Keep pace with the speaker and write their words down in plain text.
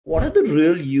what are the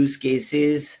real use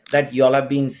cases that y'all have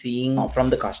been seeing from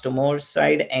the customer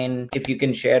side? And if you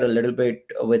can share a little bit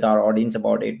with our audience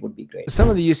about it, would be great. Some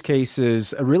of the use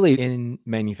cases are really in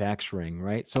manufacturing,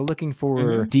 right? So looking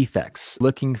for defects,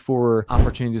 looking for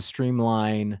opportunity to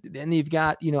streamline. Then you've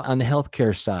got, on the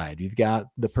healthcare side, you've got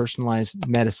the personalized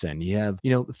medicine. You have,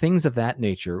 things of that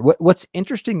nature. What's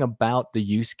interesting about the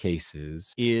use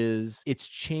cases is it's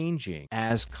changing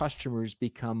as customers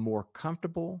become more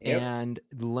comfortable and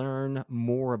learn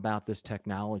more about this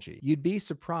technology. You'd be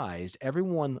surprised.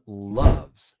 Everyone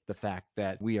loves the fact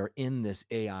that we are in this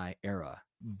AI era.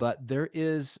 But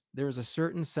there's a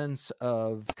certain sense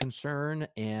of concern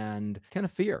and kind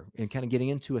of fear and kind of getting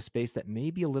into a space that may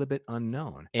be a little bit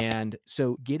unknown. And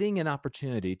so getting an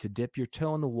opportunity to dip your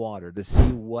toe in the water to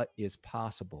see what is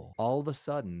possible all of a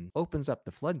sudden opens up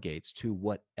the floodgates to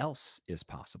what else is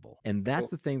possible. And that's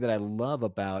the thing that I love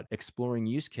about exploring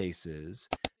use cases